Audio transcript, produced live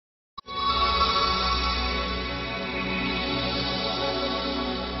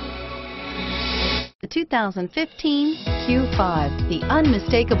2015 Q5. The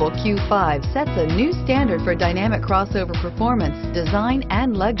unmistakable Q5 sets a new standard for dynamic crossover performance, design,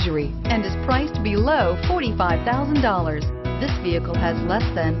 and luxury, and is priced below $45,000. This vehicle has less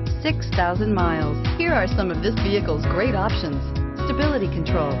than 6,000 miles. Here are some of this vehicle's great options: stability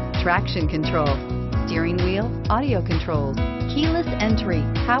control, traction control, steering wheel audio controls, keyless entry,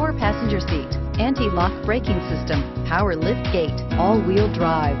 power passenger seat, anti-lock braking system, power lift gate, all-wheel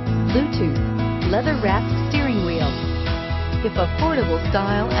drive, Bluetooth, leather-wrapped steering wheel. If affordable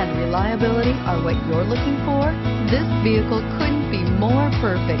style and reliability are what you're looking for, this vehicle couldn't be more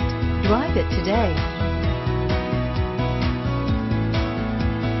perfect. Drive it today.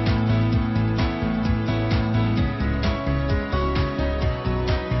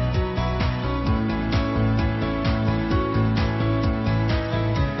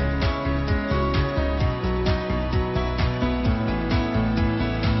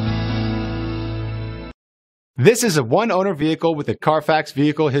 This is a one-owner vehicle with a Carfax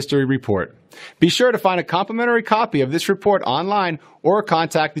Vehicle History Report. Be sure to find a complimentary copy of this report online or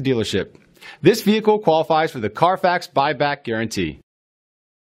contact the dealership. This vehicle qualifies for the Carfax Buyback Guarantee.